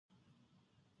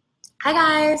Hi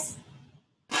guys,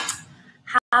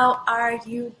 how are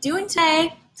you doing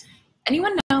today?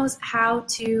 Anyone knows how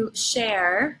to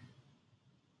share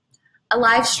a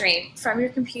live stream from your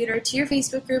computer to your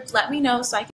Facebook group? Let me know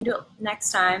so I can do it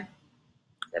next time.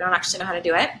 I don't actually know how to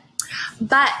do it.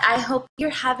 But I hope you're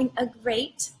having a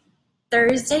great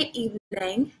Thursday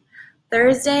evening.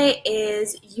 Thursday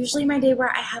is usually my day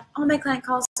where I have all my client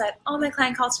calls. So I have all my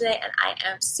client calls today, and I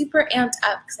am super amped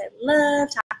up because I love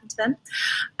talking to them.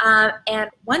 And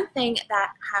one thing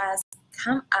that has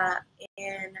come up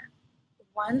in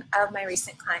one of my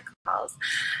recent client calls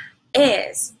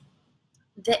is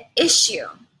the issue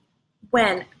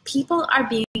when people are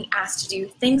being asked to do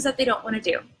things that they don't want to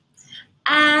do,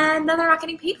 and then they're not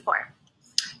getting paid for.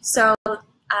 So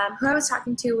who I was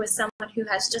talking to was someone who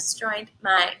has just joined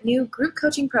my new group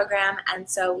coaching program, and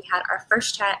so we had our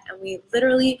first chat, and we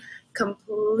literally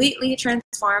completely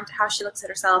transformed how she looks at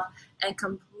herself and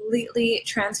completely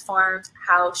transformed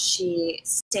how she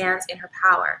stands in her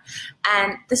power.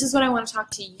 And this is what I want to talk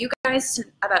to you guys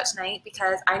about tonight,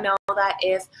 because I know that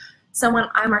if someone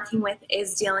I'm working with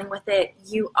is dealing with it,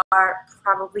 you are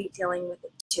probably dealing with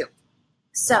it too.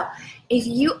 So if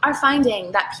you are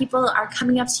finding that people are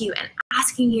coming up to you and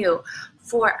asking you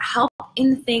for help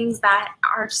in things that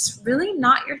are just really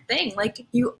not your thing, like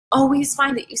you always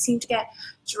find that you seem to get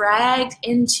dragged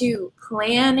into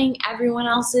planning everyone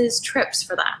else's trips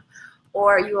for them,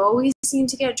 or you always seem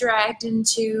to get dragged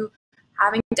into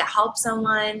having to help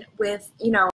someone with,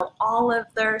 all of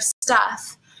their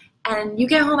stuff, and you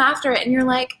get home after it and you're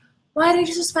like, why did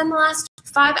you just spend the last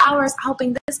 5 hours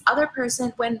helping this other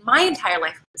person when my entire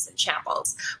life is in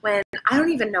shambles, when I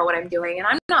don't even know what I'm doing, and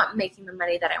I'm not making the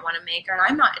money that I want to make, or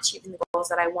I'm not achieving the goals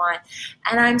that I want,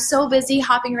 and I'm so busy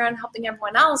hopping around helping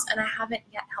everyone else, and I haven't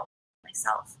yet helped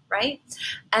myself, right?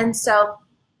 And so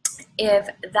if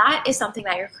that is something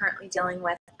that you're currently dealing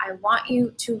with, I want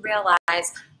you to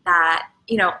realize that,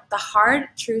 the hard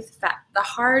truth,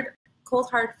 the cold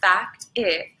hard fact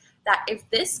is that if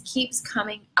this keeps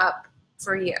coming up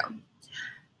for you,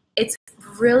 it's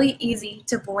really easy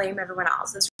to blame everyone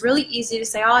else. It's really easy to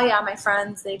say, oh yeah, my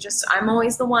friends, I'm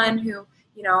always the one who,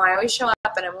 I always show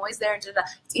up and I'm always there. And da-da.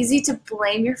 It's easy to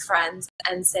blame your friends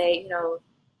and say,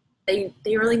 they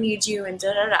really need you and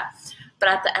da-da-da. But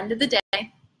at the end of the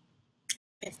day,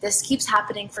 if this keeps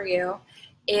happening for you,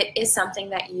 it is something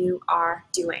that you are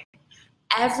doing.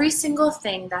 Every single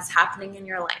thing that's happening in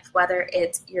your life, whether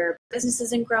it's your business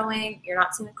isn't growing, you're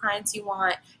not seeing the clients you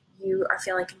want, you are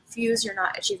feeling confused, you're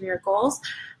not achieving your goals,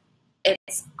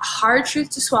 it's a hard truth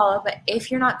to swallow, but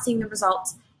if you're not seeing the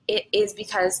results, it is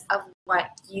because of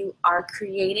what you are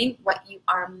creating, what you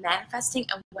are manifesting,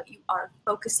 and what you are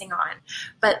focusing on.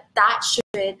 But that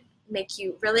should make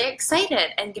you really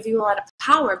excited and give you a lot of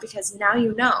power, because now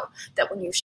you know that when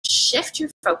you shift your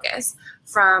focus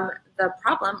from the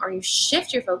problem, or you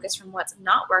shift your focus from what's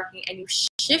not working and you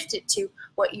shift it to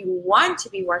what you want to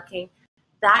be working,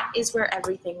 that is where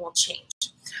everything will change.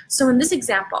 So in this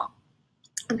example,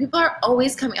 when people are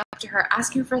always coming up to her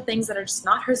asking for things that are just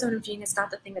not her zone of genius,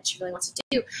 not the thing that she really wants to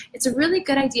do, it's a really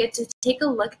good idea to take a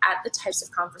look at the types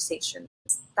of conversations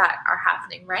that are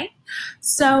happening, right?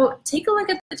 So take a look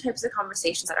at the types of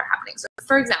conversations that are happening. So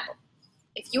for example,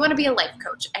 if you want to be a life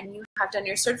coach and you have done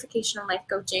your certification in life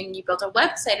coaching, you built a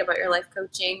website about your life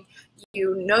coaching,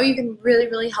 you know you can really,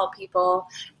 really help people,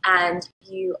 and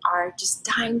you are just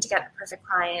dying to get the perfect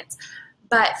clients.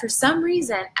 But for some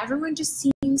reason, everyone just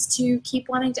seems to keep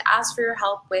wanting to ask for your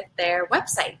help with their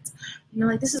website. And you're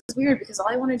like, this is weird, because all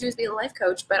I want to do is be a life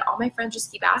coach, but all my friends just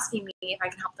keep asking me if I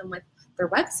can help them with their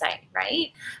website,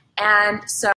 right? And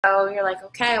so you're like,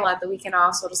 okay, well, at the weekend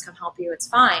off, so I'll just come help you. It's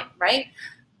fine, right?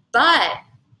 But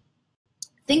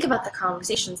think about the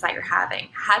conversations that you're having.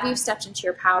 Have you stepped into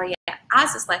your power yet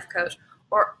as this life coach?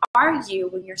 Or are you,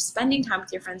 when you're spending time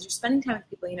with your friends, you're spending time with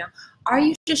people are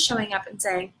you just showing up and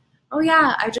saying, oh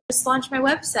yeah, I just launched my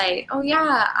website. Oh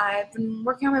yeah, I've been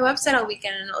working on my website all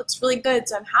weekend and it looks really good,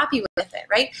 so I'm happy with it,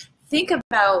 right? Think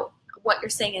about what you're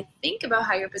saying and think about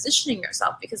how you're positioning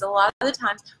yourself, because a lot of the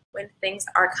times when things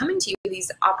are coming to you,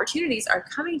 these opportunities are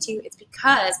coming to you, it's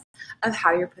because of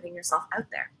how you're putting yourself out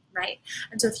there. Right?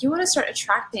 And so if you want to start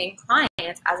attracting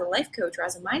clients as a life coach or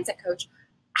as a mindset coach,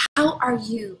 how are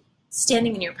you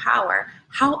standing in your power?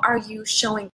 How are you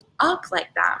showing up like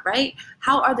that, right?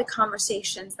 How are the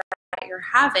conversations that you're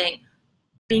having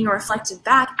being reflected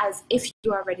back as if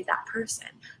you are already that person?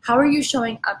 How are you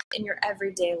showing up in your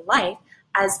everyday life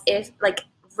as if, like,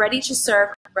 ready to serve,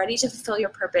 ready to fulfill your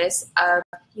purpose of,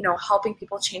 helping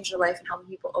people change their life and helping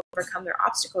people overcome their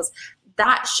obstacles?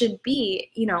 That should be,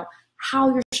 how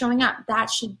you're showing up. That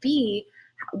should be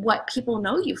what people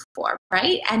know you for,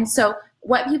 right? And so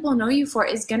what people know you for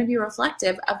is going to be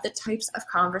reflective of the types of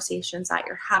conversations that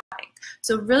you're having.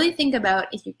 So really think about,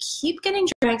 if you keep getting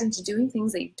dragged into doing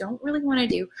things that you don't really want to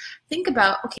do, think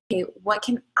about, okay, what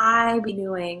can I be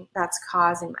doing that's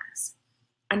causing this?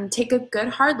 And take a good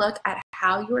hard look at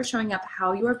how you are showing up,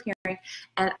 how you are appearing,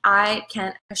 and I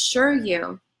can assure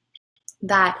you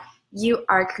that you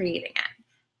are creating it.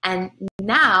 And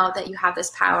now that you have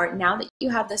this power, now that you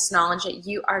have this knowledge that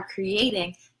you are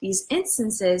creating these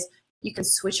instances, you can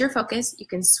switch your focus, you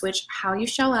can switch how you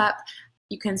show up,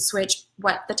 you can switch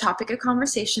what the topic of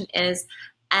conversation is,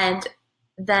 and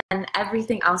then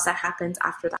everything else that happens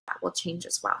after that will change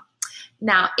as well.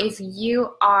 Now, if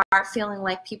you are feeling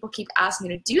like people keep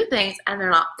asking you to do things and they're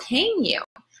not paying you,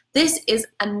 this is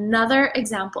another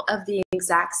example of the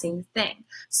exact same thing.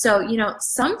 So, you know,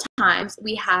 sometimes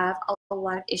we have a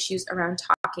lot of issues around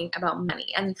talking about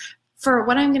money. And for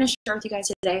what I'm going to share with you guys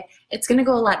today, it's going to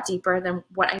go a lot deeper than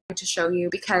what I'm going to show you,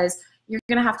 because you're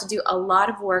going to have to do a lot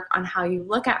of work on how you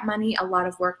look at money, a lot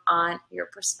of work on your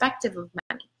perspective of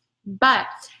money. But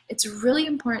it's really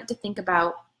important to think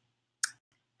about,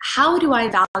 how do I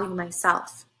value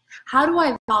myself? How do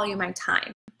I value my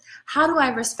time? How do I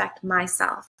respect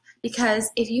myself?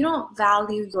 Because if you don't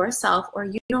value yourself, or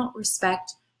you don't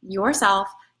respect yourself,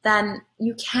 then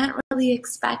you can't really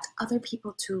expect other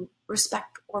people to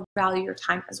respect or value your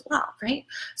time as well, right?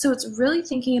 So it's really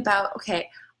thinking about, okay,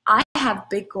 I have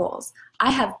big goals. I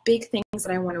have big things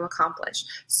that I want to accomplish.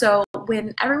 So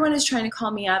when everyone is trying to call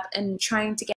me up and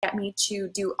trying to get me to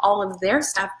do all of their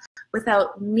stuff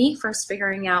without me first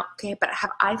figuring out, okay, but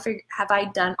have I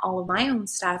done all of my own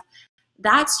stuff?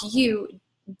 That's you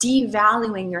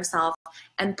devaluing yourself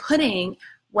and putting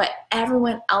what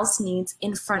everyone else needs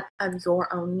in front of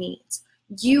your own needs.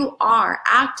 You are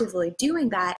actively doing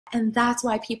that, and that's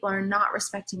why people are not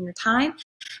respecting your time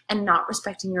and not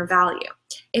respecting your value.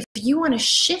 If you want to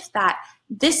shift that,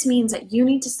 this means that you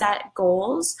need to set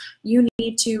goals. You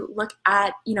need to look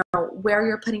at, you know, where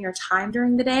you're putting your time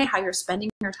during the day, how you're spending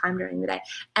your time during the day.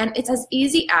 And it's as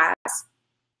easy as,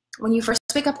 when you first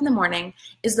wake up in the morning,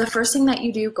 is the first thing that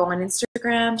you do go on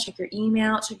Instagram, check your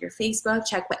email, check your Facebook,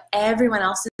 check what everyone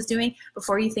else is doing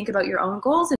before you think about your own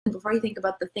goals and before you think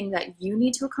about the thing that you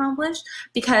need to accomplish?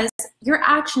 Because your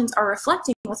actions are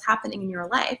reflecting what's happening in your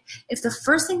life. If the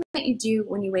first thing that you do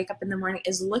when you wake up in the morning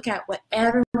is look at what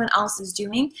everyone else is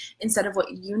doing instead of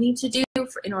what you need to do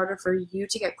in order for you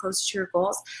to get closer to your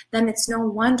goals, then it's no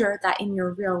wonder that in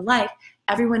your real life,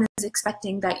 everyone is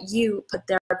expecting that you put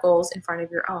their goals in front of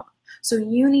your own. So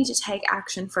you need to take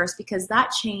action first, because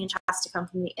that change has to come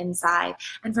from the inside.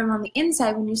 And from on the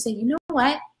inside, when you say, you know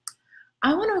what,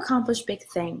 I want to accomplish big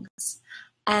things,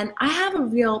 and I have a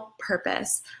real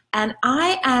purpose, and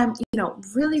I am, you know,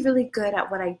 really, really good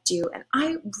at what I do, and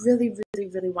I really, really,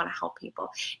 really want to help people.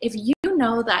 If you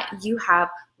know that you have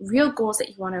real goals that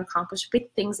you want to accomplish,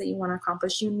 big things that you want to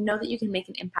accomplish, you know that you can make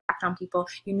an impact on people,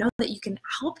 you know that you can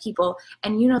help people,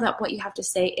 and you know that what you have to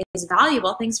say is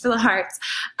valuable, thanks for the hearts,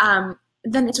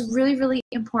 then it's really, really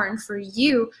important for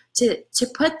you to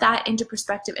put that into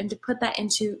perspective and to put that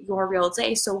into your real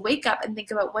day. So wake up and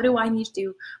think about, what do I need to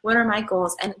do? What are my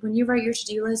goals? And when you write your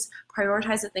to-do list,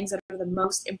 prioritize the things that are the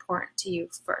most important to you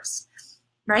first,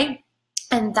 right?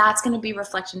 And that's going to be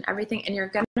reflected in everything. And you're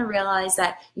going to realize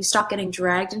that you stop getting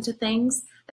dragged into things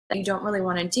that you don't really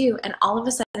want to do. And all of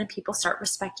a sudden, people start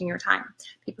respecting your time.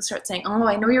 People start saying, oh,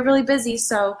 I know you're really busy,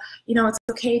 so, you know, it's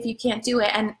okay if you can't do it.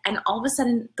 And all of a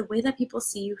sudden, the way that people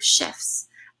see you shifts,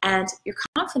 and your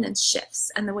confidence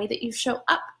shifts, and the way that you show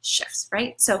up shifts,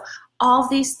 right? So all of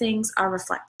these things are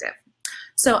reflective.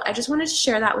 So I just wanted to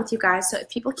share that with you guys. So if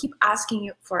people keep asking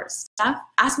you for stuff,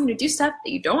 asking you to do stuff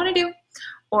that you don't want to do,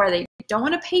 or they don't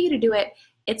want to pay you to do it,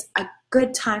 it's a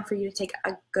good time for you to take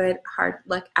a good hard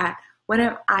look at, what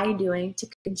am I doing to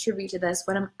contribute to this?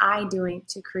 What am I doing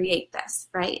to create this,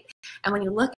 right? And when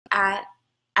you look at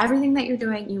everything that you're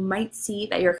doing, you might see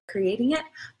that you're creating it,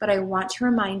 but I want to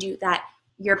remind you that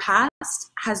your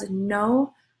past has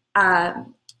no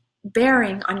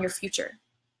bearing on your future.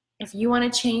 If you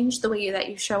want to change the way that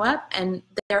you show up, and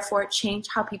therefore change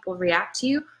how people react to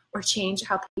you or change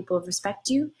how people respect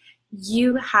you,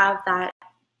 you have that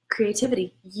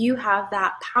creativity. You have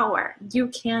that power. You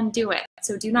can do it.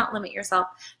 So do not limit yourself.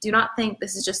 Do not think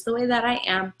this is just the way that I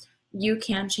am. You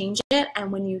can change it.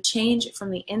 And when you change from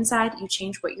the inside, you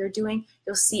change what you're doing,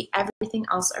 you'll see everything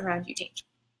else around you change.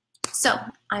 So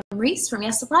I'm Reese from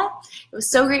Yes Supply. It was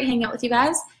so great hanging out with you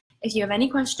guys. If you have any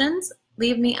questions,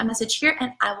 leave me a message here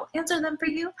and I will answer them for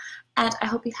you. And I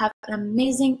hope you have an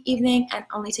amazing evening, and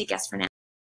only take yes for an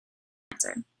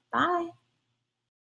answer. Bye.